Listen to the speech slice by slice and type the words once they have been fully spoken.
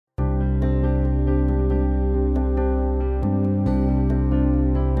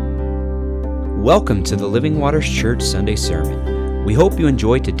Welcome to the Living Waters Church Sunday Sermon. We hope you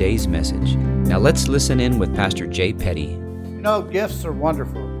enjoy today's message. Now let's listen in with Pastor Jay Petty. You know, gifts are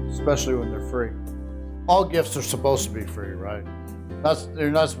wonderful, especially when they're free. All gifts are supposed to be free, right?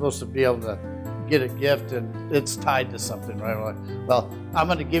 You're not supposed to be able to get a gift and it's tied to something, right? Like, well, I'm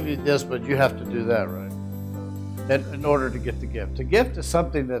going to give you this, but you have to do that, right? In order to get the gift. A gift is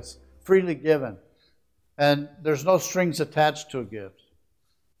something that's freely given, and there's no strings attached to a gift.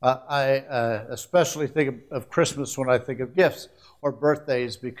 I especially think of Christmas when I think of gifts or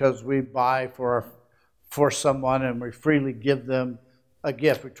birthdays, because we buy for someone and we freely give them a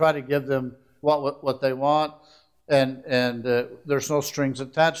gift. We try to give them what they want, and there's no strings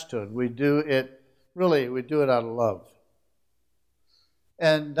attached to it. We do it out of love.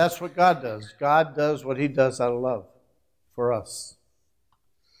 And that's what God does. God does what He does out of love for us.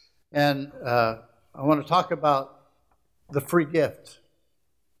 And I want to talk about the free gift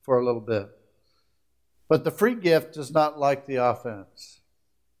for a little bit. But the free gift is not like the offense.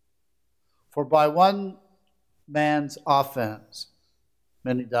 For by one man's offense,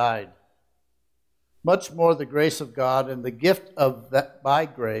 many died. Much more the grace of God and the gift of that by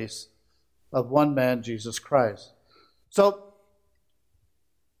grace of one man, Jesus Christ. So,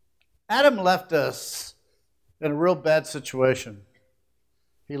 Adam left us in a real bad situation.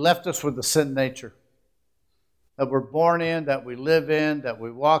 He left us with the sin nature that we're born in, that we live in, that we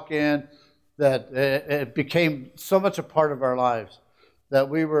walk in, that it became so much a part of our lives, that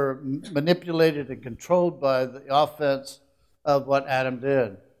we were manipulated and controlled by the offense of what Adam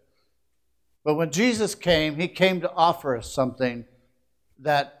did. But when Jesus came, He came to offer us something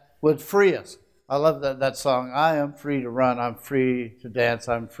that would free us. I love that song, I am free to run, I'm free to dance,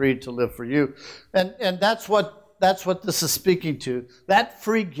 I'm free to live for you. And that's what this is speaking to. That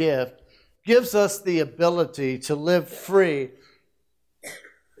free gift gives us the ability to live free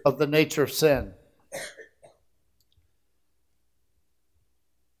of the nature of sin.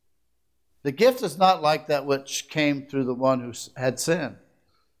 The gift is not like that which came through the one who had sinned.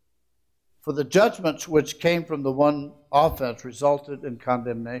 For the judgment which came from the one offense resulted in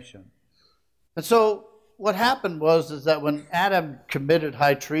condemnation. And so what happened is that when Adam committed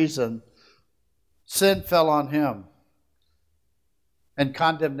high treason, sin fell on him. And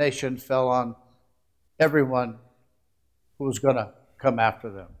condemnation fell on everyone who was going to come after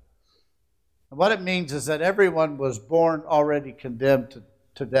them. And what it means is that everyone was born already condemned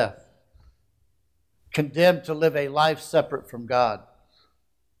to death. Condemned to live a life separate from God.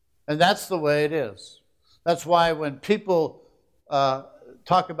 And that's the way it is. That's why when people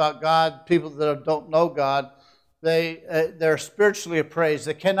talk about God, people that don't know God, they're spiritually appraised.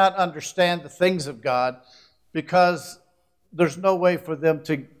 They cannot understand the things of God because there's no way for them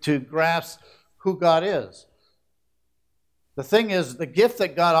to grasp who God is. The thing is, the gift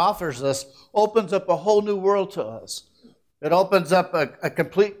that God offers us opens up a whole new world to us. It opens up a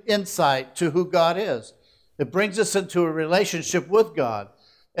complete insight to who God is. It brings us into a relationship with God.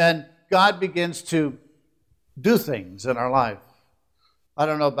 And God begins to do things in our life. I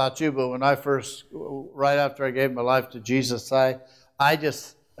don't know about you, but when right after I gave my life to Jesus, I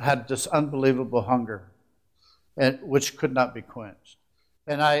just had this unbelievable hunger, and which could not be quenched.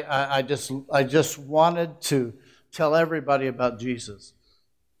 And I just wanted to tell everybody about Jesus.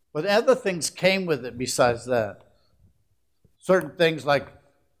 But other things came with it besides that. Certain things like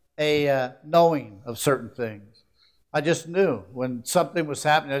a knowing of certain things. I just knew when something was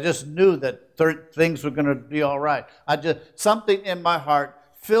happening. I just knew that things were going to be all right. Something in my heart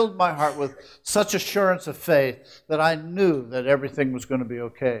filled my heart with such assurance of faith that I knew that everything was going to be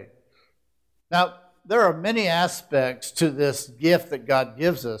okay. Now, there are many aspects to this gift that God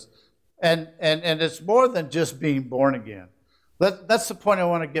gives us, and it's more than just being born again. That's the point I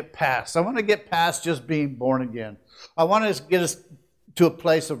want to get past. I want to get past just being born again. I want to get us to a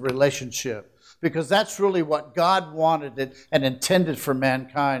place of relationship, because that's really what God wanted and intended for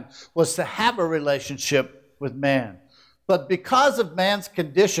mankind, was to have a relationship with man. But because of man's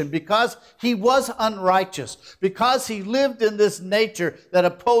condition, because he was unrighteous, because he lived in this nature that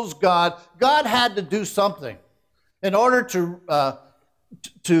opposed God, God had to do something in order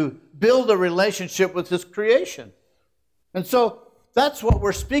to build a relationship with His creation. And so that's what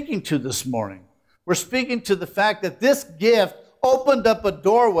we're speaking to this morning. We're speaking to the fact that this gift opened up a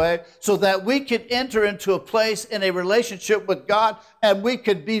doorway so that we could enter into a place in a relationship with God, and we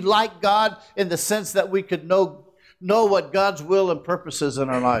could be like God in the sense that we could know what God's will and purpose is in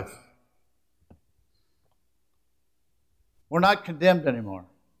our life. We're not condemned anymore.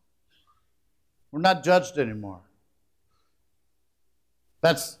 We're not judged anymore.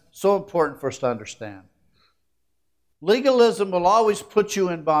 That's so important for us to understand. Legalism will always put you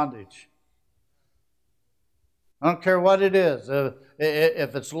in bondage. I don't care what it is.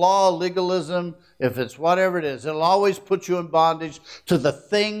 If it's law, legalism, if it's whatever it is, it'll always put you in bondage to the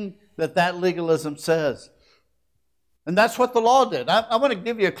thing that legalism says. And that's what the law did. I want to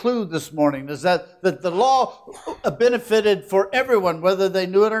give you a clue this morning, is that the law benefited for everyone, whether they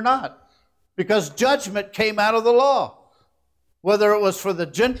knew it or not. Because judgment came out of the law. Whether it was for the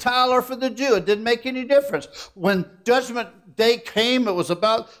Gentile or for the Jew, it didn't make any difference. When judgment day came, it was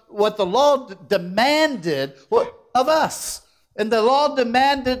about what the law demanded of us. And the law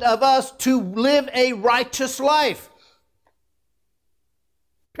demanded of us to live a righteous life.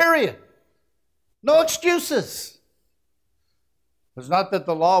 Period. No excuses. It's not that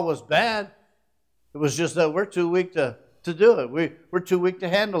the law was bad. It was just that we're too weak to do it. We're too weak to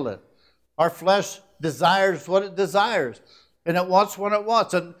handle it. Our flesh desires what it desires. And it wants what it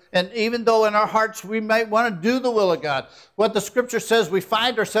wants. And even though in our hearts we might want to do the will of God, what the Scripture says, we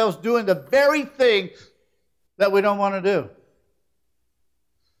find ourselves doing the very thing that we don't want to do.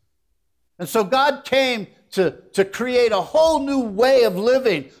 And so God came to create a whole new way of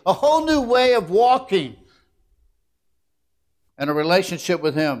living, a whole new way of walking, and a relationship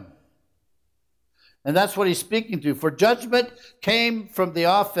with Him. And that's what He's speaking to. For judgment came from the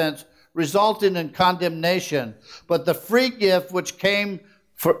offense, resulting in condemnation. But the free gift which came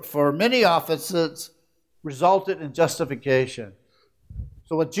for many offenses resulted in justification.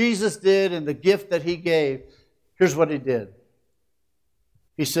 So what Jesus did and the gift that He gave, here's what He did.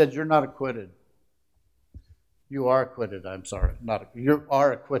 He said, you're not acquitted. You are acquitted, I'm sorry. You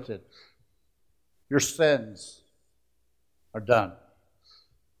are acquitted. Your sins are done.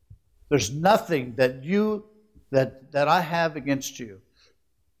 There's nothing that I have against you.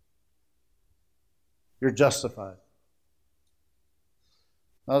 You're justified.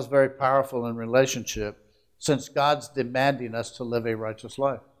 That was very powerful in relationship, since God's demanding us to live a righteous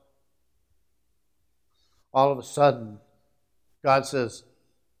life. All of a sudden, God says,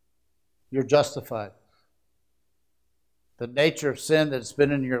 you're justified. The nature of sin that's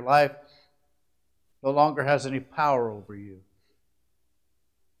been in your life no longer has any power over you.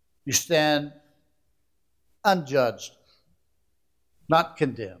 You stand unjudged, not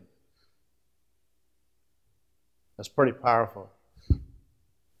condemned. That's pretty powerful.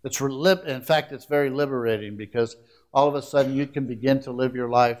 In fact, it's very liberating, because all of a sudden you can begin to live your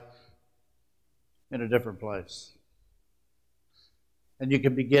life in a different place. And you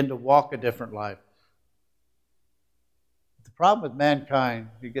can begin to walk a different life. The problem with mankind,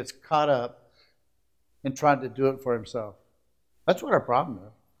 he gets caught up in trying to do it for himself. That's what our problem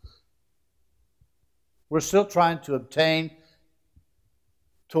is. We're still trying to obtain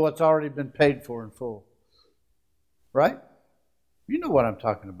to what's already been paid for in full. Right? You know what I'm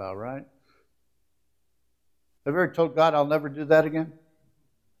talking about, right? Have you ever told God, I'll never do that again?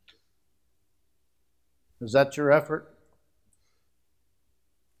 Is that your effort?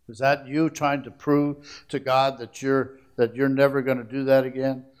 Is that you trying to prove to God that you're never going to do that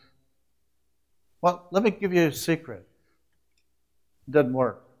again? Well, let me give you a secret. It doesn't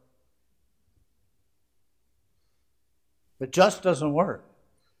work. It just doesn't work.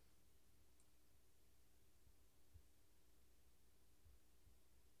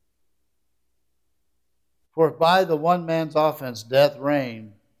 For by the one man's offense death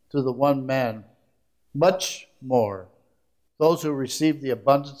reigned through the one man, much more those who receive the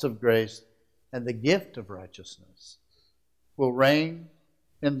abundance of grace and the gift of righteousness will reign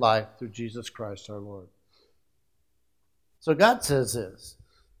in life through Jesus Christ our Lord. So God says this.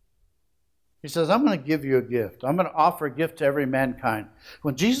 He says, I'm going to give you a gift. I'm going to offer a gift to every mankind.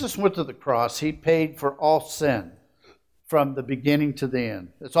 When Jesus went to the cross, He paid for all sin from the beginning to the end.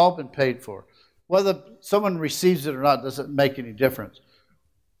 It's all been paid for. Whether someone receives it or not doesn't make any difference.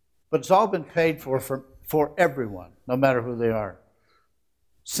 But it's all been paid for everyone, no matter who they are.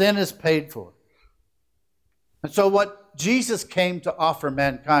 Sin is paid for. And so what Jesus came to offer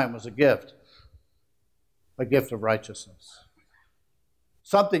mankind was a gift of righteousness.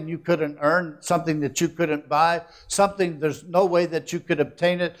 Something you couldn't earn, something that you couldn't buy, something there's no way that you could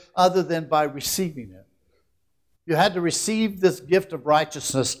obtain it other than by receiving it. You had to receive this gift of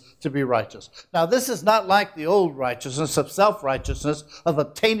righteousness to be righteous. Now, this is not like the old righteousness of self-righteousness, of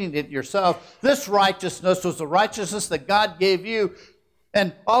obtaining it yourself. This righteousness was the righteousness that God gave you,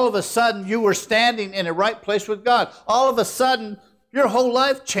 and all of a sudden you were standing in a right place with God. All of a sudden, your whole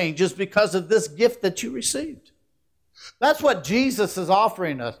life changes because of this gift that you received. That's what Jesus is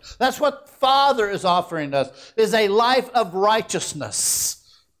offering us. That's what Father is offering us, is a life of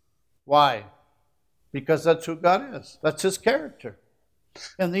righteousness. Why? Because that's who God is. That's His character.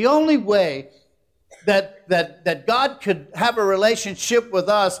 And the only way that God could have a relationship with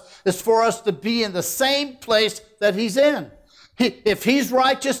us is for us to be in the same place that He's in. If He's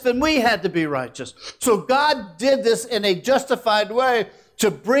righteous, then we had to be righteous. So God did this in a justified way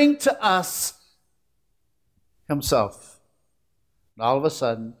to bring to us Himself. And all of a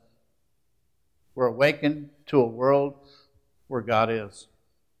sudden, we're awakened to a world where God is.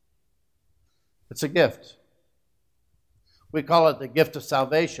 It's a gift. We call it the gift of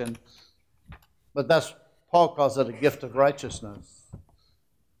salvation, but Paul calls it a gift of righteousness.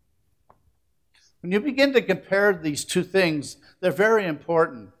 When you begin to compare these two things, they're very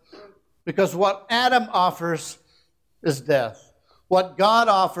important, because what Adam offers is death. What God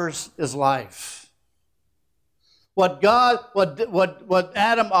offers is life. What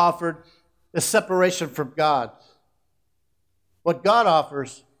Adam offered is separation from God. What God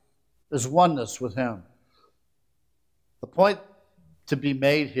offers is oneness with Him. The point to be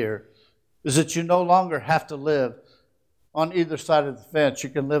made here is that you no longer have to live on either side of the fence. You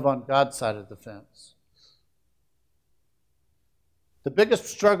can live on God's side of the fence. The biggest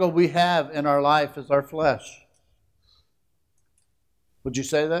struggle we have in our life is our flesh. Would you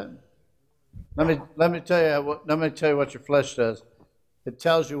say that? Let me tell you what your flesh does. It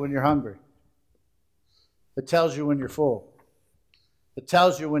tells you when you're hungry. It tells you when you're full. It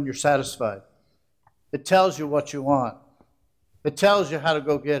tells you when you're satisfied. It tells you what you want. It tells you how to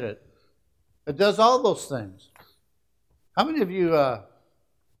go get it. It does all those things. How many of you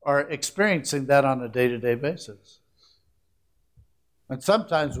are experiencing that on a day-to-day basis? And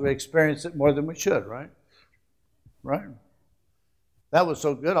sometimes we experience it more than we should, right? Right? That was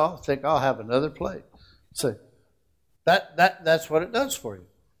so good, I'll think I'll have another plate. So that's what it does for you.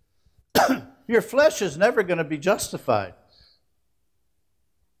 Your flesh is never going to be justified.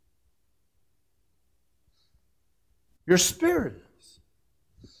 Your spirit is.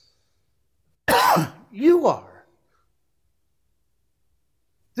 You are.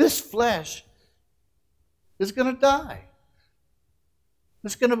 This flesh is going to die.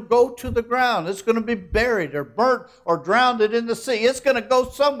 It's going to go to the ground. It's going to be buried or burnt or drowned in the sea. It's going to go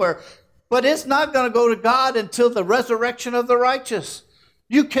somewhere. But it's not going to go to God until the resurrection of the righteous.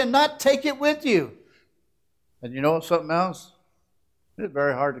 You cannot take it with you. And you know something else? It's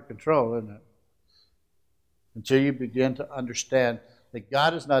very hard to control, isn't it? Until you begin to understand that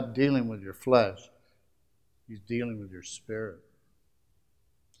God is not dealing with your flesh. He's dealing with your spirit.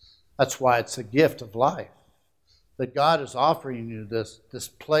 That's why it's a gift of life. That God is offering you this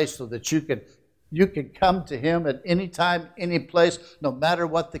place so that you can come to Him at any time, any place, no matter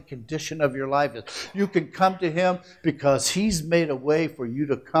what the condition of your life is. You can come to Him because He's made a way for you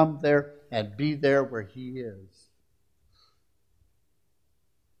to come there and be there where He is.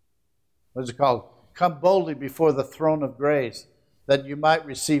 What is it called? Come boldly before the throne of grace, that you might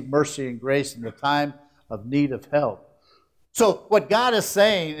receive mercy and grace in the time of need of help. So what God is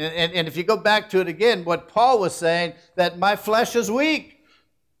saying, and if you go back to it again, what Paul was saying, that my flesh is weak.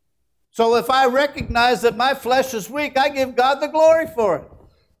 So if I recognize that my flesh is weak, I give God the glory for it.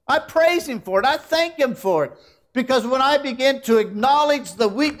 I praise Him for it. I thank Him for it. Because when I begin to acknowledge the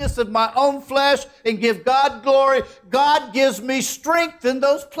weakness of my own flesh and give God glory, God gives me strength in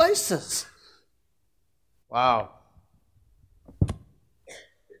those places. Wow.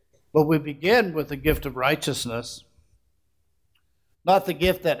 But we begin with the gift of righteousness. Not the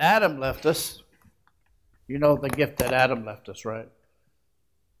gift that Adam left us. You know the gift that Adam left us, right?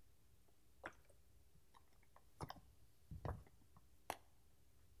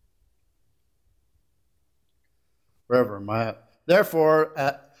 Wherever am I at? Therefore,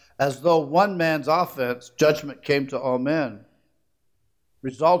 as though one man's offense, judgment came to all men,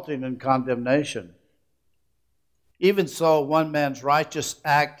 resulting in condemnation. Even so, one man's righteous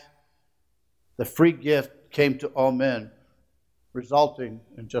act, the free gift, came to all men, resulting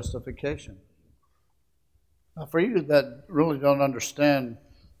in justification. Now, for you that really don't understand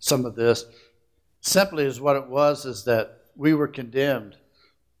some of this, simply is what it was is that we were condemned.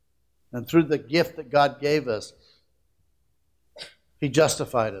 And through the gift that God gave us, He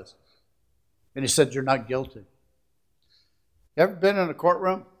justified us. And He said, you're not guilty. You ever been in a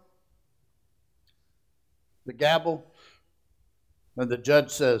courtroom? The gavel, and the judge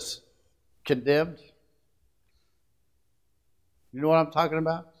says, condemned. You know what I'm talking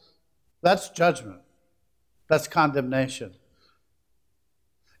about? That's judgment. That's condemnation.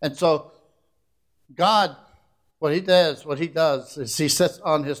 And so God, what He does is He sits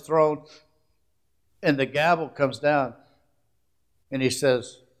on His throne and the gavel comes down and He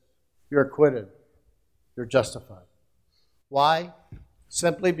says, you're acquitted. You're justified. Why?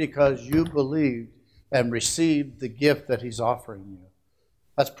 Simply because you believed and received the gift that He's offering you.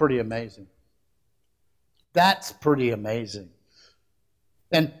 That's pretty amazing. That's pretty amazing.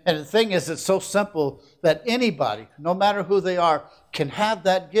 And the thing is, it's so simple that anybody, no matter who they are, can have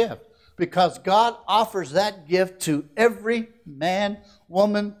that gift. Because God offers that gift to every man,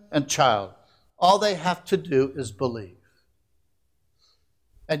 woman, and child. All they have to do is believe.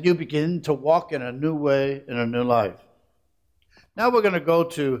 And you begin to walk in a new way, in a new life. Now we're going to go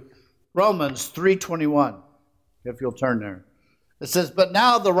to Romans 3:21, if you'll turn there. It says, "But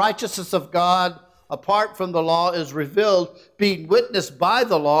now the righteousness of God apart from the law is revealed, being witnessed by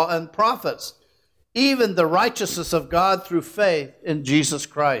the law and prophets, even the righteousness of God through faith in Jesus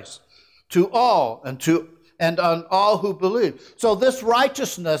Christ, to all and on all who believe." So this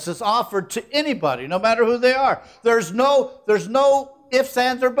righteousness is offered to anybody, no matter who they are. There's no ifs,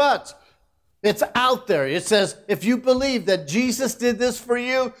 ands, or buts. It's out there. It says, if you believe that Jesus did this for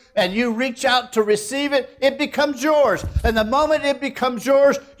you and you reach out to receive it, it becomes yours. And the moment it becomes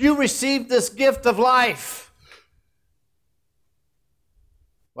yours, you receive this gift of life.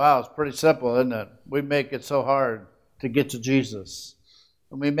 Wow, it's pretty simple, isn't it? We make it so hard to get to Jesus.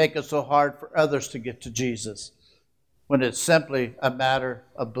 And we make it so hard for others to get to Jesus, when it's simply a matter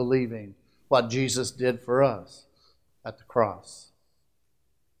of believing what Jesus did for us at the cross.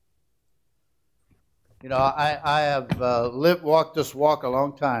 You know, I have walked this walk a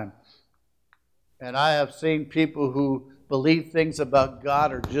long time, and I have seen people who believe things about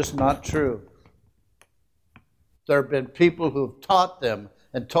God are just not true. There have been people who have taught them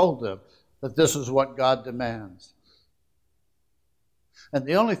and told them that this is what God demands. And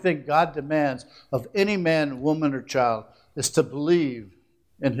the only thing God demands of any man, woman, or child is to believe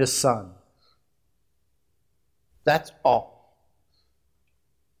in His Son. That's all.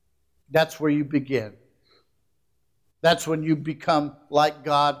 That's where you begin. That's when you become like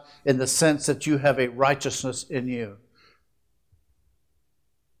God in the sense that you have a righteousness in you.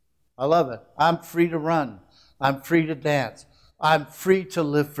 I love it. I'm free to run. I'm free to dance. I'm free to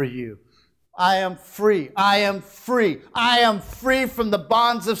live for you. I am free. I am free. I am free from the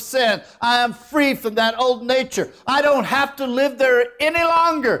bonds of sin. I am free from that old nature. I don't have to live there any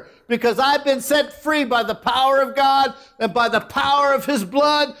longer, because I've been set free by the power of God and by the power of His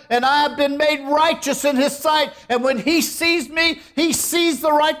blood, and I have been made righteous in His sight. And when He sees me, He sees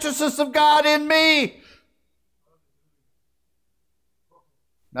the righteousness of God in me.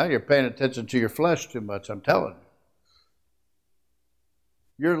 Now you're paying attention to your flesh too much, I'm telling you.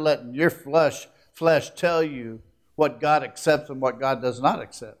 You're letting your flesh tell you what God accepts and what God does not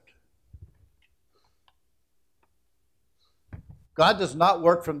accept. God does not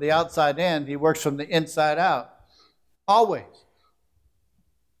work from the outside in. He works from the inside out. Always.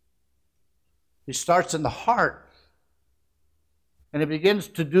 He starts in the heart. And He begins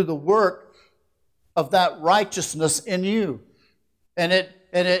to do the work of that righteousness in you. And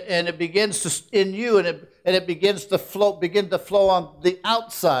it begins to in you, and it begins to flow on the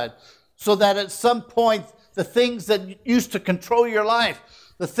outside, so that at some point the things that used to control your life,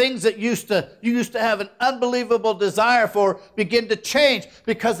 the things that you used to have an unbelievable desire for, begin to change,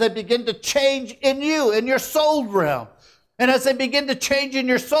 because they begin to change in you, in your soul realm. And as they begin to change in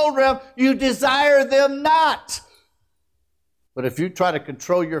your soul realm, you desire them not. But if you try to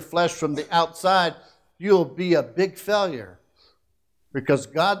control your flesh from the outside, you'll be a big failure. Because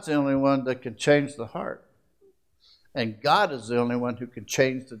God's the only one that can change the heart. And God is the only one who can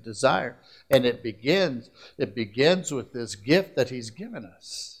change the desire. And it begins with this gift that He's given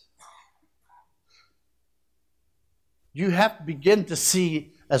us. You have to begin to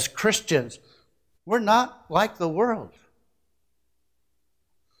see, as Christians, we're not like the world.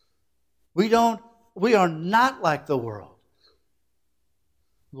 We are not like the world.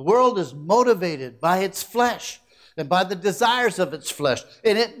 The world is motivated by its flesh and by the desires of its flesh,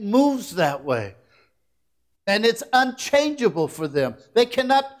 and it moves that way. And it's unchangeable for them. They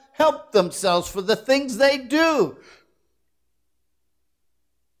cannot help themselves for the things they do.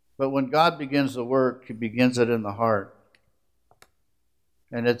 But when God begins the work, He begins it in the heart.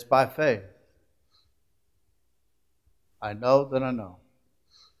 And it's by faith. I know that I know.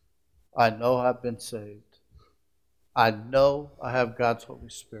 I know I've been saved. I know I have God's Holy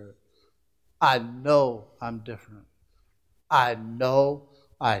Spirit. I know I'm different. I know.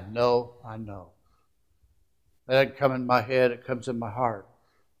 That doesn't come in my head, it comes in my heart.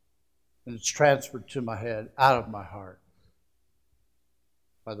 And it's transferred to my head, out of my heart,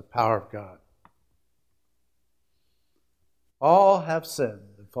 by the power of God. All have sinned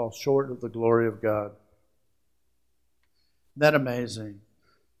and fall short of the glory of God. Isn't that amazing?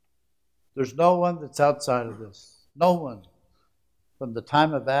 There's no one that's outside of this. No one. From the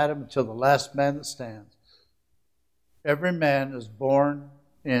time of Adam until the last man that stands. Every man is born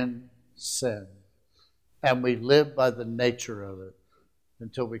in sin. And we live by the nature of it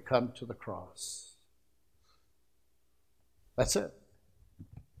until we come to the cross. That's it.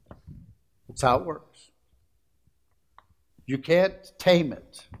 That's how it works. You can't tame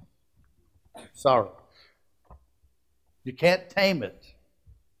it. Sorry. You can't tame it.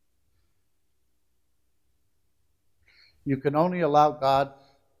 You can only allow God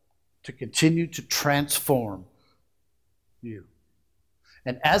to continue to transform you.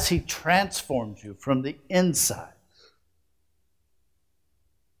 And as He transforms you from the inside,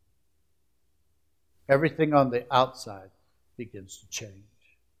 everything on the outside begins to change.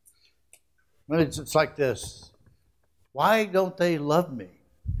 It's like this. Why don't they love me?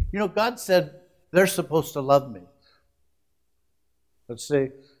 You know, God said they're supposed to love me. But see,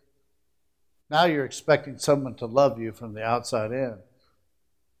 now you're expecting someone to love you from the outside in,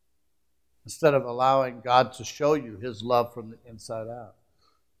 instead of allowing God to show you His love from the inside out.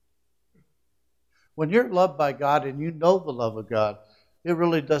 When you're loved by God and you know the love of God, it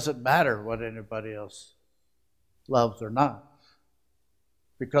really doesn't matter what anybody else loves or not,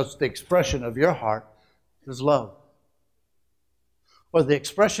 because the expression of your heart is love, or the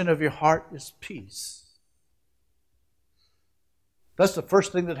expression of your heart is peace. That's the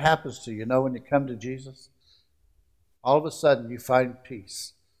first thing that happens to you, when you come to Jesus. All of a sudden, you find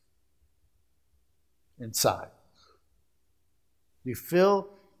peace inside. You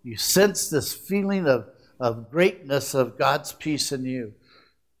sense this feeling of greatness of God's peace in you.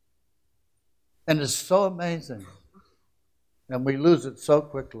 And it's so amazing. And we lose it so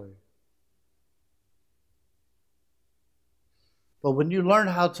quickly. But when you learn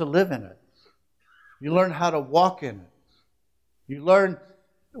how to live in it, you learn how to walk in it, you learn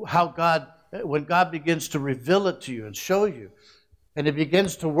how when God begins to reveal it to you and show you, and it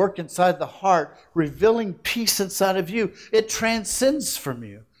begins to work inside the heart, revealing peace inside of you, it transcends from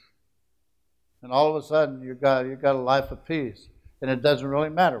you. And all of a sudden, you've got a life of peace. And it doesn't really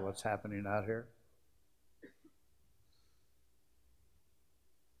matter what's happening out here.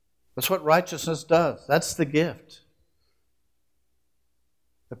 That's what righteousness does. That's the gift.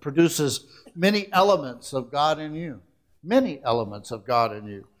 It produces many elements of God in you. Many elements of God in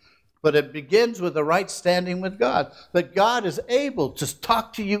you. But it begins with the right standing with God. That God is able to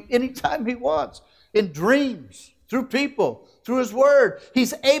talk to you anytime He wants. In dreams, through people, through His Word.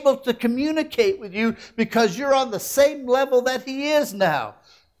 He's able to communicate with you because you're on the same level that He is now.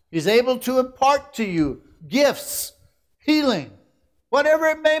 He's able to impart to you gifts, healing, whatever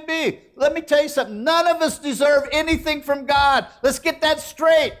it may be. Let me tell you something. None of us deserve anything from God. Let's get that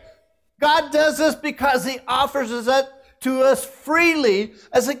straight. God does this because He offers it to us freely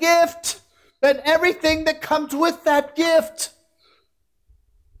as a gift, and everything that comes with that gift.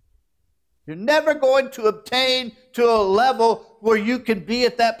 You're never going to obtain to a level where you can be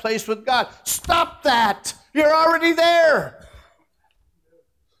at that place with God. Stop that. You're already there.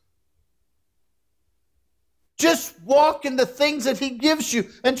 Just walk in the things that He gives you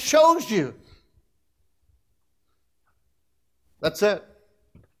and shows you. That's it.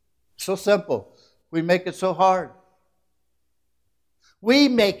 So simple. We make it so hard. We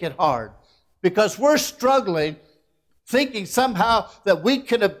make it hard because we're struggling, thinking somehow that we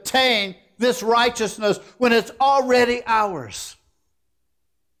can obtain this righteousness when it's already ours.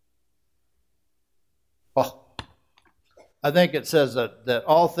 Oh, I think it says that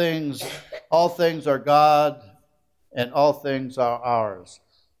all things are God and all things are ours,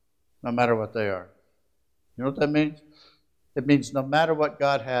 no matter what they are. You know what that means? It means no matter what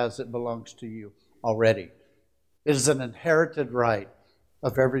God has, it belongs to you already. It is an inherited right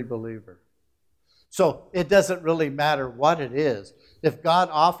of every believer. So it doesn't really matter what it is. If God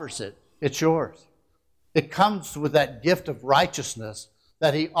offers it, it's yours. It comes with that gift of righteousness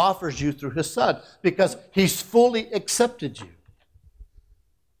that He offers you through His Son because He's fully accepted you.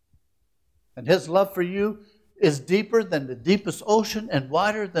 And His love for you is deeper than the deepest ocean and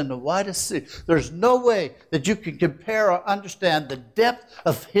wider than the widest sea. There's no way that you can compare or understand the depth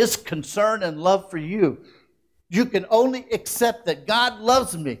of His concern and love for you. You can only accept that God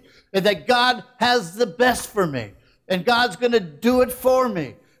loves me and that God has the best for me and God's going to do it for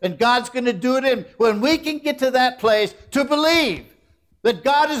me and God's going to do it in. When we can get to that place to believe that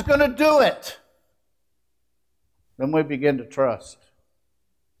God is going to do it, then we begin to trust.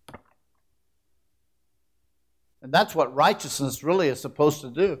 And that's what righteousness really is supposed to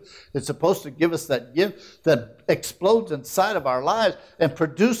do. It's supposed to give us that gift that explodes inside of our lives and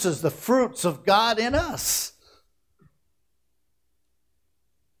produces the fruits of God in us.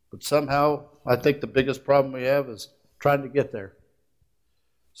 But somehow, I think the biggest problem we have is trying to get there.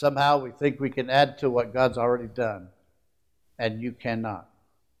 Somehow we think we can add to what God's already done, and you cannot.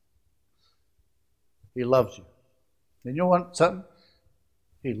 He loves you. And you know what, something?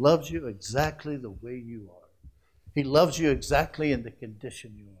 He loves you exactly the way you are. He loves you exactly in the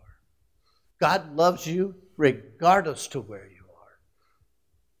condition you are. God loves you regardless to where you are.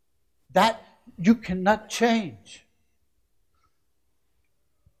 That you cannot change.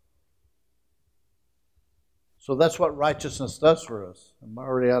 So that's what righteousness does for us. Am I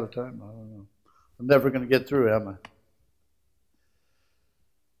already out of time? I don't know. I'm never going to get through, am I?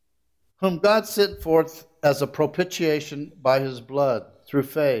 Whom God sent forth as a propitiation by his blood through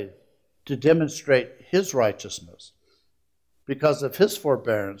faith to demonstrate his righteousness. Because of his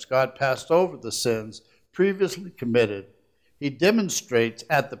forbearance, God passed over the sins previously committed. He demonstrates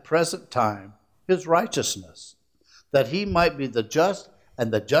at the present time his righteousness, that he might be the just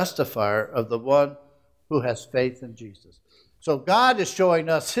and the justifier of the one who has faith in Jesus. So God is showing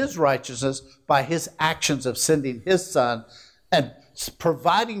us his righteousness by his actions of sending his Son and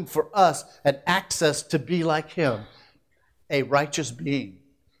providing for us an access to be like him, a righteous being.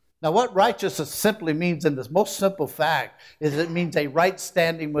 Now, what righteousness simply means in this most simple fact is it means a right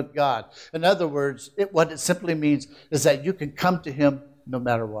standing with God. In other words, what it simply means is that you can come to him no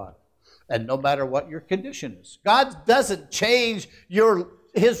matter what, and no matter what your condition is. God doesn't change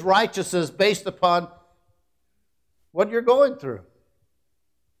his righteousness based upon what you're going through.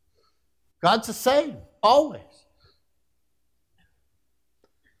 God's the same, always.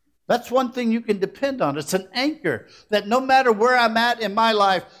 That's one thing you can depend on. It's an anchor that no matter where I'm at in my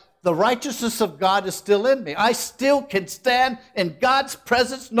life, the righteousness of God is still in me. I still can stand in God's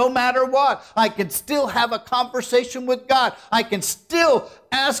presence no matter what. I can still have a conversation with God. I can still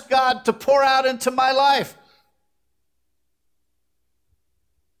ask God to pour out into my life.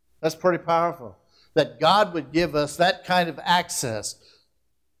 That's pretty powerful. That God would give us that kind of access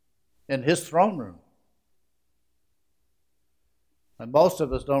in his throne room. And most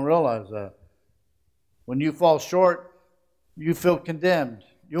of us don't realize that. When you fall short, you feel condemned.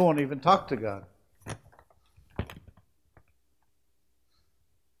 You won't even talk to God.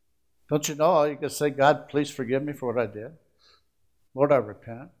 Don't you know you can say, God, please forgive me for what I did. Lord, I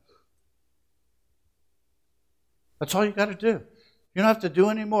repent. That's all you got to do. You don't have to do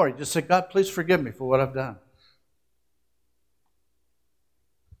any more. You just say, God, please forgive me for what I've done.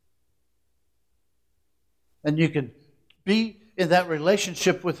 And you can be in that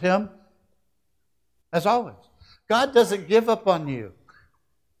relationship with him as always. God doesn't give up on you.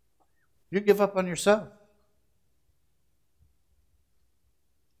 You give up on yourself.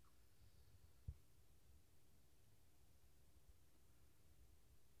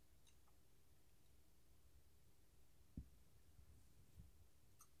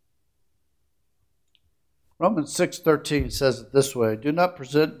 Romans 6:13 says it this way: do not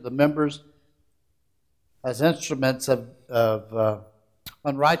present the members as instruments of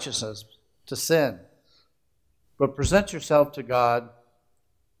unrighteousness to sin, but present yourself to God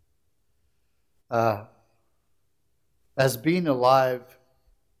as being alive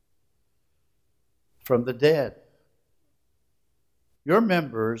from the dead. Your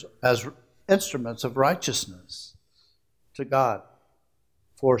members as instruments of righteousness to God.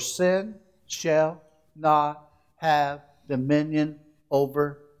 For sin shall not have dominion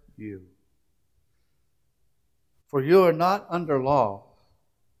over you. For you are not under law,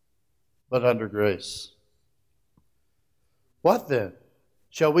 but under grace. What then?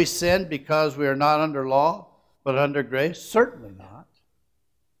 Shall we sin because we are not under law, but under grace? Certainly not.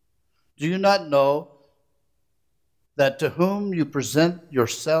 Do you not know that to whom you present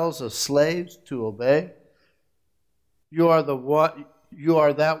yourselves as slaves to obey, you are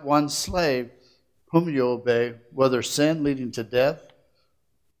that one slave whom you obey, whether sin leading to death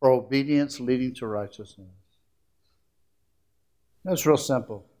or obedience leading to righteousness? That's real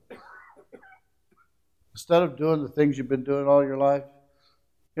simple. Instead of doing the things you've been doing all your life,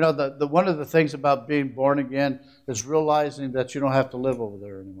 you know, the one of the things about being born again is realizing that you don't have to live over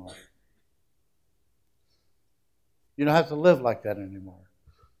there anymore. You don't have to live like that anymore.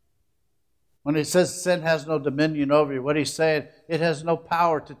 When he says sin has no dominion over you, what he's saying, it has no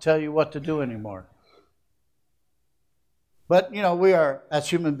power to tell you what to do anymore. But, you know, we are, as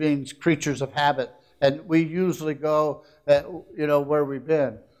human beings, creatures of habit, and we usually go, where we've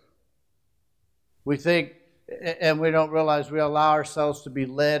been. We think, and we don't realize we allow ourselves to be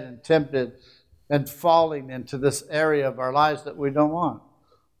led and tempted and falling into this area of our lives that we don't want.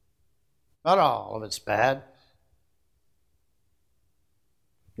 Not all of it's bad.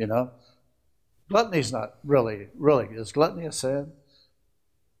 You know? Gluttony's not really. Is gluttony a sin?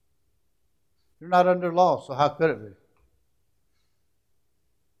 You're not under law, so how could it be?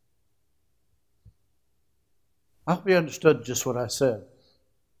 I hope you understood just what I said.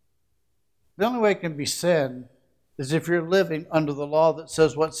 The only way it can be sin is if you're living under the law that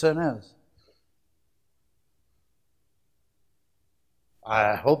says what sin is.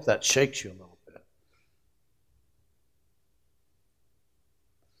 I hope that shakes you a little bit.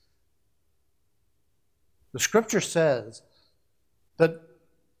 The Scripture says that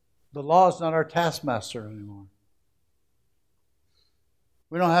the law is not our taskmaster anymore.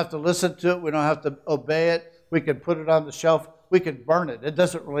 We don't have to listen to it. We don't have to obey it. We can put it on the shelf. We can burn it. It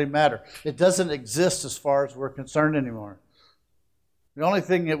doesn't really matter. It doesn't exist as far as we're concerned anymore. The only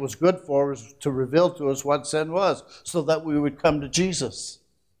thing it was good for was to reveal to us what sin was so that we would come to Jesus.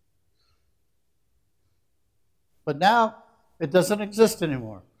 But now, it doesn't exist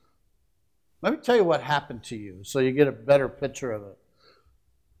anymore. Let me tell you what happened to you so you get a better picture of it.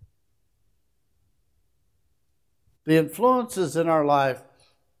 The influences in our life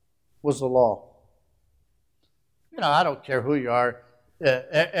was the law. I don't care who you are.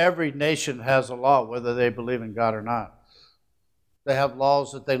 Every nation has a law, whether they believe in God or not. They have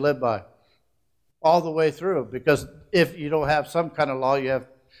laws that they live by all the way through, because if you don't have some kind of law, you have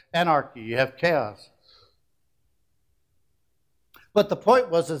anarchy, you have chaos. But the point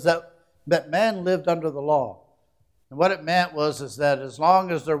was that man lived under the law. And what it meant was that as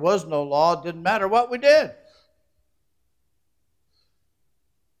long as there was no law, it didn't matter what we did.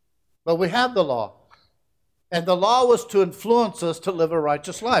 But we have the law. And the law was to influence us to live a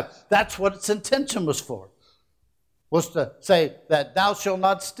righteous life. That's what its intention was for. Was to say that thou shalt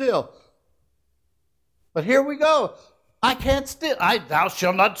not steal. But here we go. I can't steal. Thou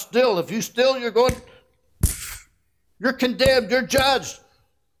shalt not steal. If you steal, you're condemned, you're judged.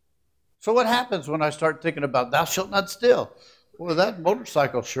 So what happens when I start thinking about thou shalt not steal? Well, that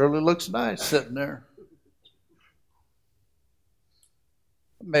motorcycle surely looks nice sitting there.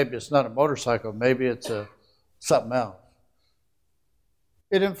 Maybe it's not a motorcycle. Maybe it's something else.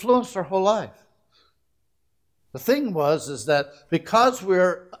 It influenced our whole life. The thing is that because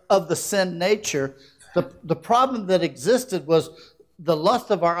we're of the sin nature, the problem that existed was the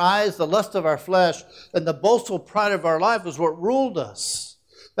lust of our eyes, the lust of our flesh, and the boastful pride of our life was what ruled us.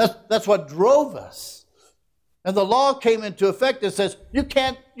 That's what drove us. And the law came into effect that says, you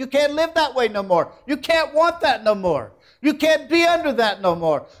can't live that way no more. You can't want that no more. You can't be under that no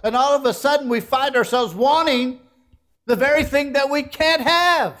more. And all of a sudden we find ourselves wanting the very thing that we can't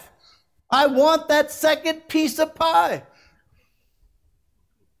have. I want that second piece of pie.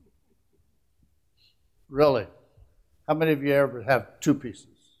 Really? How many of you ever have 2 pieces?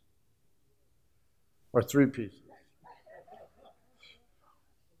 Or 3 pieces?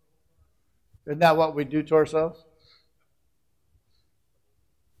 Isn't that what we do to ourselves?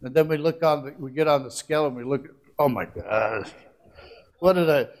 And then we get on the scale and we look at, oh my God, what did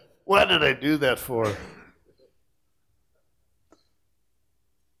I do that for?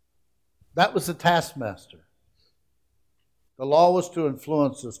 That was the taskmaster. The law was to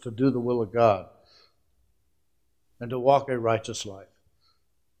influence us to do the will of God and to walk a righteous life.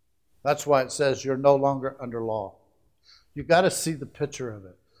 That's why it says you're no longer under law. You've got to see the picture of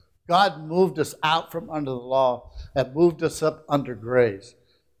it. God moved us out from under the law and moved us up under grace.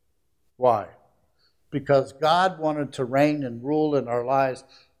 Why? Because God wanted to reign and rule in our lives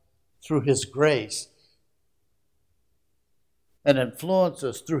through His grace and influence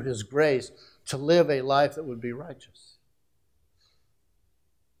us through His grace to live a life that would be righteous.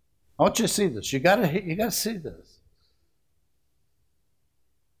 I want you to see this. You got to see this.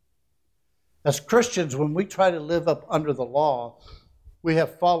 As Christians, when we try to live up under the law, we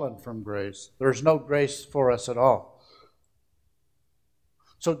have fallen from grace. There's no grace for us at all.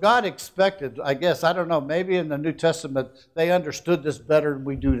 So God expected, I guess, I don't know, maybe in the New Testament they understood this better than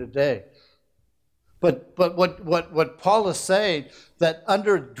we do today. But what Paul is saying, that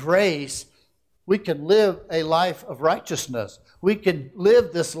under grace, we can live a life of righteousness. We can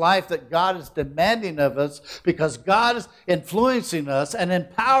live this life that God is demanding of us because God is influencing us and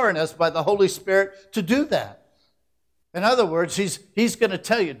empowering us by the Holy Spirit to do that. In other words, He's going to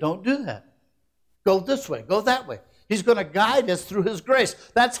tell you, don't do that. Go this way, go that way. He's going to guide us through His grace.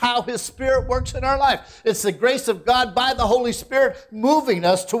 That's how His Spirit works in our life. It's the grace of God by the Holy Spirit moving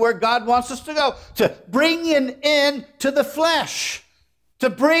us to where God wants us to go, to bring an end to the flesh, to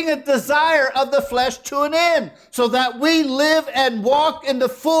bring a desire of the flesh to an end, so that we live and walk in the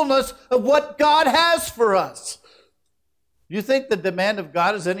fullness of what God has for us. You think the demand of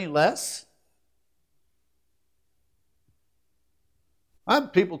God is any less?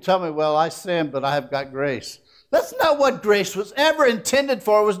 People tell me, well, I sin, but I have got grace. That's not what grace was ever intended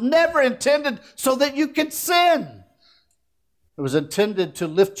for. It was never intended so that you could sin. It was intended to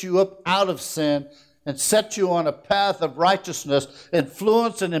lift you up out of sin and set you on a path of righteousness,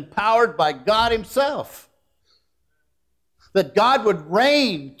 influenced and empowered by God Himself. That God would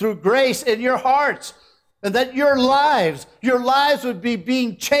reign through grace in your hearts, and that your lives would be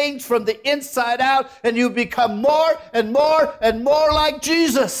being changed from the inside out, and you become more and more and more like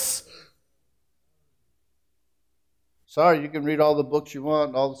Jesus. Sorry, you can read all the books you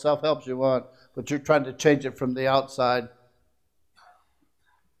want, all the self-helps you want, but you're trying to change it from the outside.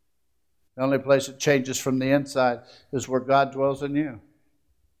 The only place it changes from the inside is where God dwells in you.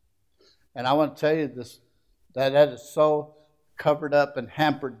 And I want to tell you this, that is so covered up and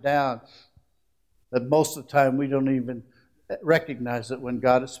hampered down that most of the time we don't even recognize it when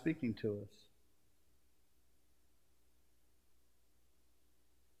God is speaking to us.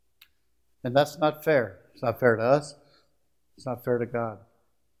 And that's not fair. It's not fair to us. It's not fair to God.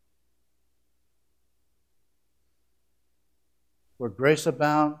 Where grace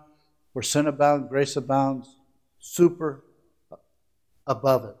abounds, where sin abounds, grace abounds, super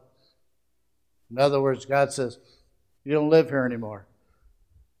above it. In other words, God says, you don't live here anymore.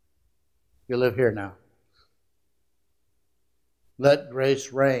 You live here now. Let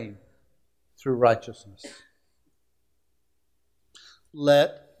grace reign through righteousness.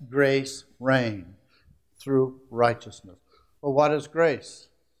 Let grace reign through righteousness. Well, what is grace?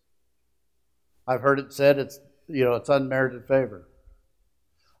 I've heard it said it's unmerited favor.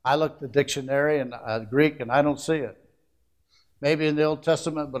 I looked at the dictionary and Greek and I don't see it. Maybe in the Old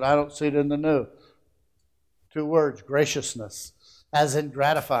Testament, but I don't see it in the New. 2 words, graciousness, as in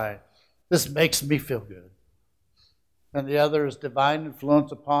gratify. This makes me feel good. And the other is divine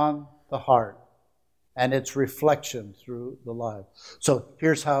influence upon the heart and its reflection through the life. So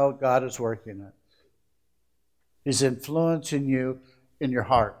here's how God is working it. He's influencing you in your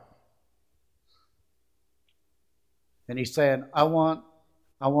heart. And He's saying, I want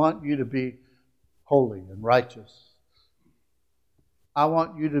you to be holy and righteous. I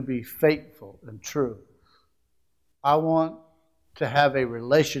want you to be faithful and true. I want to have a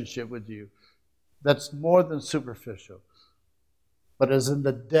relationship with you that's more than superficial, but is in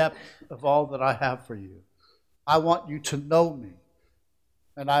the depth of all that I have for you. I want you to know me,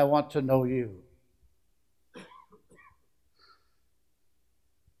 and I want to know you.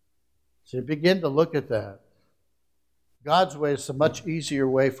 So you begin to look at that. God's way is a much easier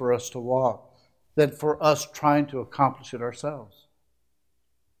way for us to walk than for us trying to accomplish it ourselves.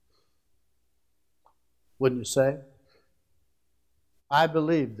 Wouldn't you say? I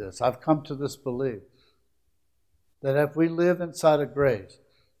believe this. I've come to this belief that if we live inside of grace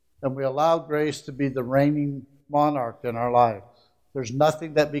and we allow grace to be the reigning monarch in our life, there's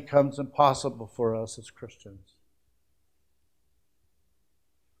nothing that becomes impossible for us as Christians.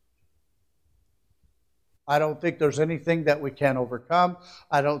 I don't think there's anything that we can't overcome.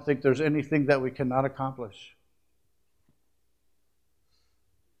 I don't think there's anything that we cannot accomplish.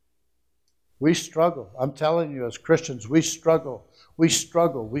 We struggle. I'm telling you, as Christians, we struggle. We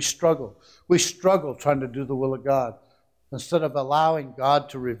struggle. We struggle. We struggle trying to do the will of God instead of allowing God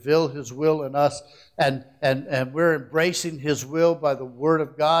to reveal His will in us. And we're embracing His will by the Word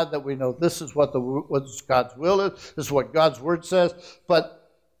of God, that we know this is what God's will is. This is what God's Word says. But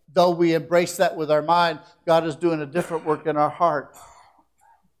though we embrace that with our mind, God is doing a different work in our heart.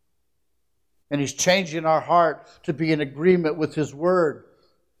 And He's changing our heart to be in agreement with His Word.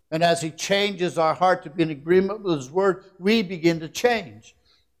 And as He changes our heart to be in agreement with His Word, we begin to change.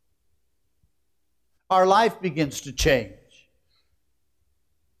 Our life begins to change.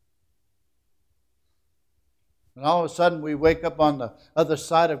 And all of a sudden we wake up on the other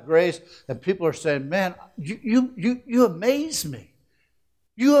side of grace and people are saying, man, you amaze me.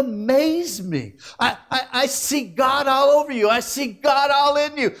 You amaze me. I see God all over you. I see God all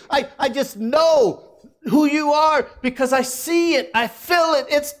in you. I just know who you are because I see it. I feel it.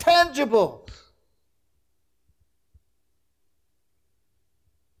 It's tangible.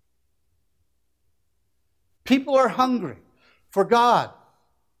 People are hungry for God.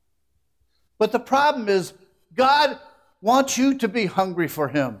 But the problem is, God wants you to be hungry for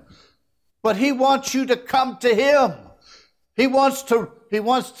Him. But He wants you to come to Him. He wants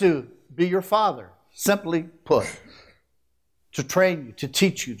to be your Father, simply put. To train you, to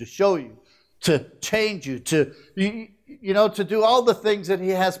teach you, to show you, to change you, to do all the things that He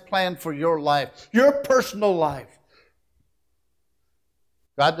has planned for your life, your personal life.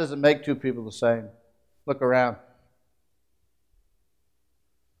 God doesn't make two people the same. Look around.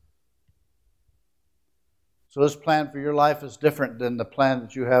 So His plan for your life is different than the plan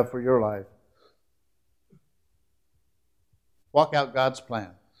that you have for your life. Walk out God's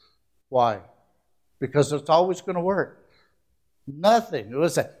plan. Why? Because it's always going to work. Nothing. It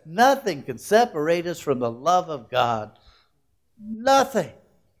was that nothing can separate us from the love of God. Nothing.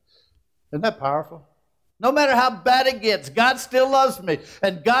 Isn't that powerful? No matter how bad it gets, God still loves me.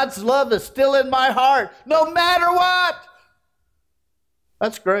 And God's love is still in my heart, no matter what.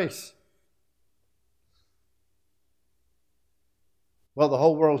 That's grace. Well, the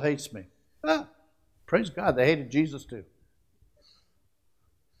whole world hates me. Ah, praise God, they hated Jesus too.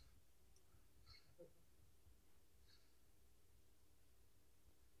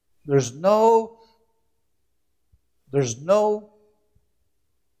 There's no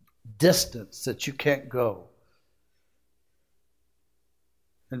distance that you can't go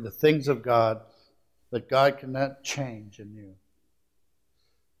in the things of God that God cannot change in you.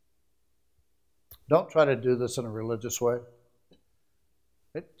 Don't try to do this in a religious way.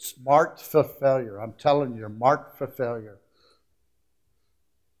 It's marked for failure. I'm telling you, you're marked for failure.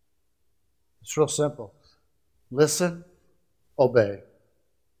 It's real simple. Listen, obey.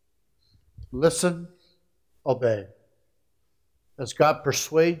 Listen, obey. As God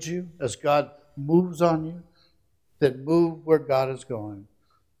persuades you, as God moves on you, then move where God is going.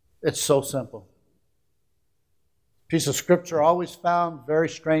 It's so simple. Piece of scripture always found very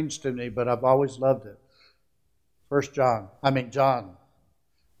strange to me, but I've always loved it. John,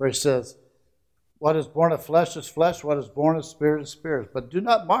 where he says, what is born of flesh is flesh, what is born of spirit is spirit. But do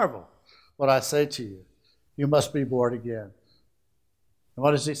not marvel what I say to you. You must be born again. And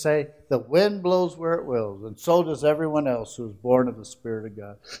what does he say? The wind blows where it wills, and so does everyone else who is born of the Spirit of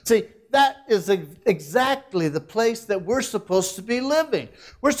God. See, that is exactly the place that we're supposed to be living.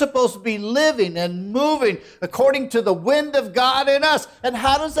 We're supposed to be living and moving according to the wind of God in us. And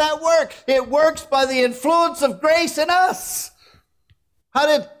how does that work? It works by the influence of grace in us.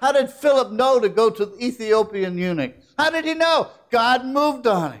 How did Philip know to go to the Ethiopian eunuch? How did he know? God moved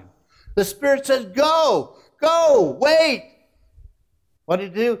on him. The Spirit says, go, wait. What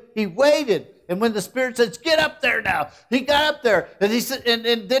did he do? He waited. And when the Spirit says, get up there now, he got up there. And he said,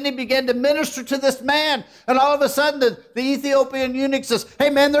 and then he began to minister to this man. And all of a sudden, the Ethiopian eunuch says, hey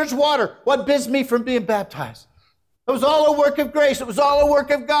man, there's water. What bids me from being baptized? It was all a work of grace. It was all a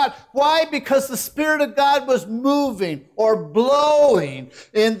work of God. Why? Because the Spirit of God was moving or blowing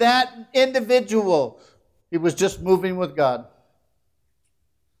in that individual. He was just moving with God.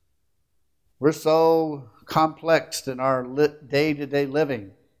 We're so complex in our day-to-day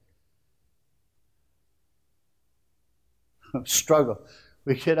living. Struggle.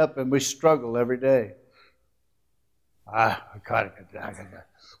 We get up and we struggle every day. I got it.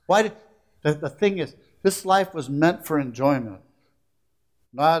 Why? The thing is, this life was meant for enjoyment,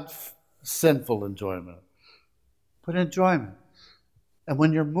 not sinful enjoyment, but enjoyment. And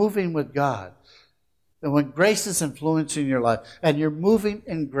when you're moving with God, and when grace is influencing your life, and you're moving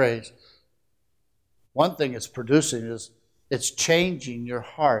in grace, one thing it's producing is it's changing your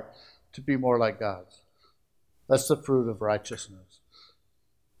heart to be more like God's. That's the fruit of righteousness.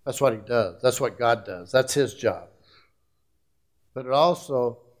 That's what he does. That's what God does. That's his job. But it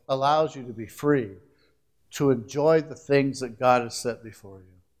also allows you to be free to enjoy the things that God has set before you.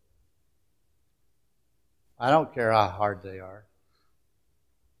 I don't care how hard they are.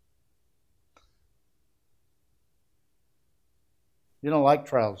 You don't like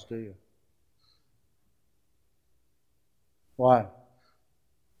trials, do you? Why?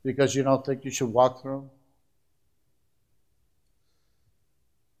 Because you don't think you should walk through them?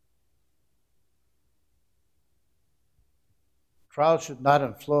 Trials should not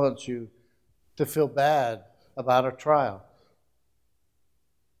influence you to feel bad about a trial.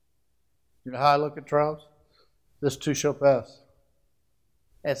 You know how I look at trials? This too shall pass.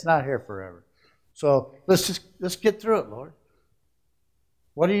 It's not here forever. So let's get through it, Lord.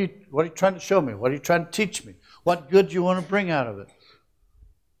 What are you trying to show me? What are you trying to teach me? What good do you want to bring out of it?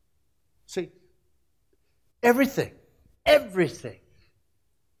 See, everything can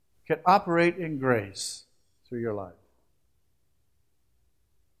operate in grace through your life.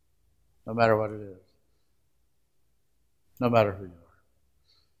 No matter what it is. No matter who you are.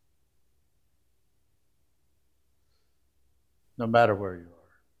 No matter where you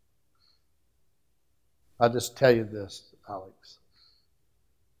are. I'll just tell you this, Alex.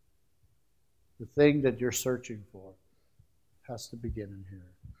 The thing that you're searching for has to begin in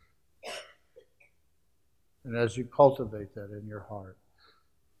here. And as you cultivate that in your heart,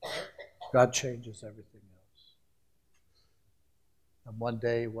 God changes everything else. And one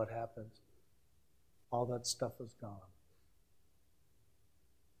day what happens? All that stuff is gone.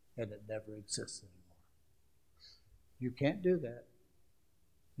 And it never exists anymore. You can't do that.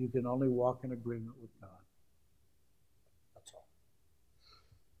 You can only walk in agreement with God. That's all.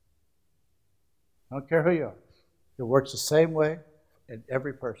 I don't care who you are. It works the same way in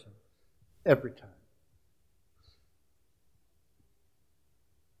every person, every time.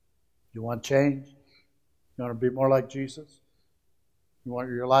 You want change? You want to be more like Jesus? You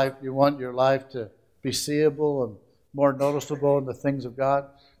want your life to be seeable and more noticeable in the things of God?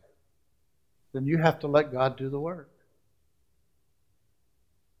 Then you have to let God do the work.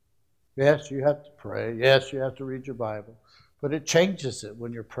 Yes, you have to pray. Yes, you have to read your Bible. But it changes it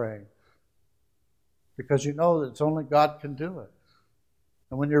when you're praying. Because you know that it's only God can do it.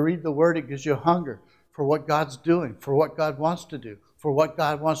 And when you read the Word, it gives you hunger for what God's doing, for what God wants to do, for what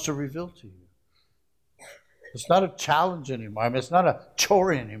God wants to reveal to you. It's not a challenge anymore. I mean, it's not a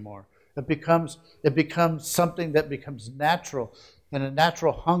chore anymore. It becomes something that becomes natural, and a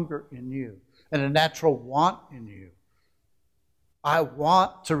natural hunger in you, and a natural want in you. I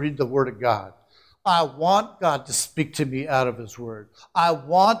want to read the Word of God. I want God to speak to me out of His Word. I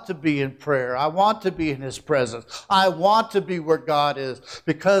want to be in prayer. I want to be in His presence. I want to be where God is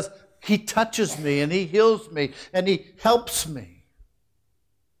because He touches me and He heals me and He helps me.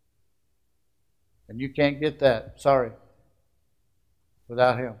 And you can't get that, sorry,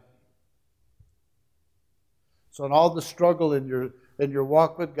 without Him. So in all the struggle in your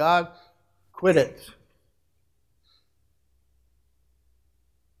walk with God, quit it.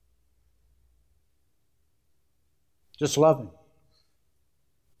 Just love Him.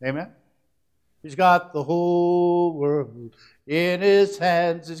 Amen? He's got the whole world in His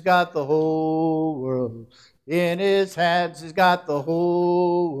hands. He's got the whole world in His hands. He's got the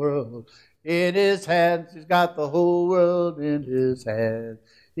whole world in His hands. He's got the whole world in His hands.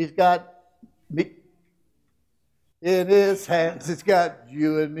 He's got me in His hands. He's got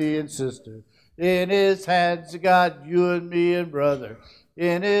you and me and sister. In His hands, He's got you and me and brother.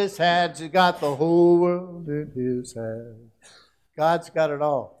 In His hands, He's got the whole world in His hands. God's got it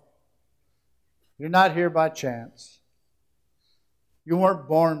all. You're not here by chance. You weren't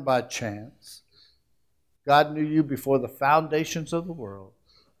born by chance. God knew you before the foundations of the world.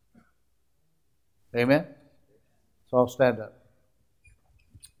 Amen? So I'll stand up.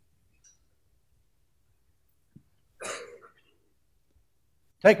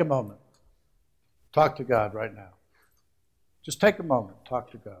 Take a moment. Talk to God right now. Just take a moment.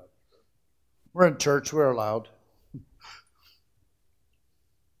 Talk to God. We're in church. We're allowed.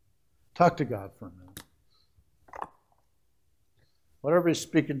 Talk to God for a minute. Whatever He's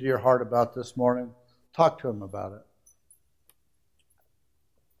speaking to your heart about this morning, talk to Him about it.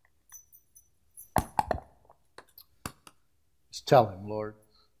 Just tell Him, Lord.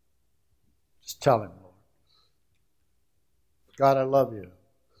 Just tell Him, Lord. God, I love you.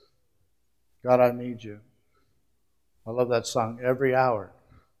 God, I need you. I love that song. Every hour,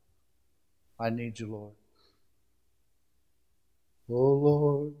 I need you, Lord. Oh,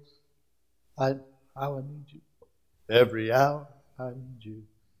 Lord, I need you. Every hour, I need you.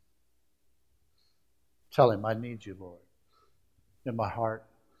 Tell Him, I need you, Lord, in my heart.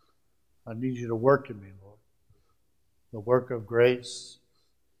 I need you to work in me, Lord. The work of grace,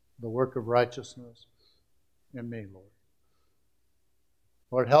 the work of righteousness in me, Lord.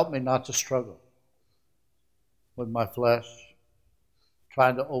 Lord, help me not to struggle with my flesh,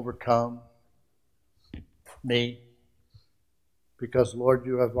 trying to overcome me, because, Lord,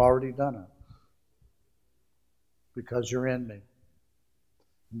 you have already done it. Because you're in me,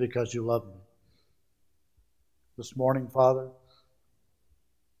 and because you love me. This morning, Father,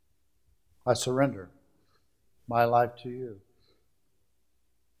 I surrender my life to you.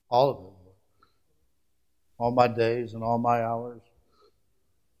 All of it, Lord. All my days and all my hours,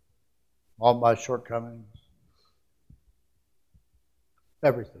 all my shortcomings,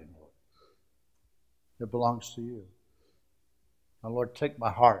 everything, Lord. It belongs to you. Now, Lord, take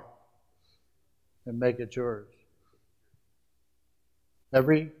my heart and make it yours.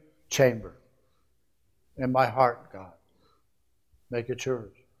 Every chamber in my heart, God, make it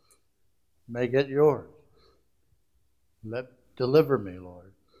yours. Make it yours. Deliver me,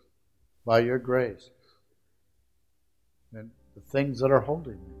 Lord, by your grace, and the things that are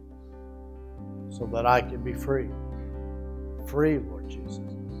holding me, so that I can be free. Free, Lord Jesus,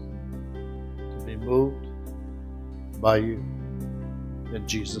 to be moved by you. In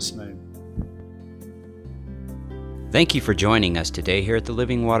Jesus' name. Thank you for joining us today here at the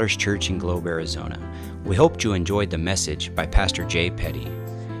Living Waters Church in Globe, Arizona. We hope you enjoyed the message by Pastor Jay Petty.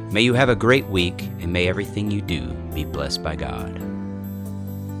 May you have a great week, and may everything you do be blessed by God.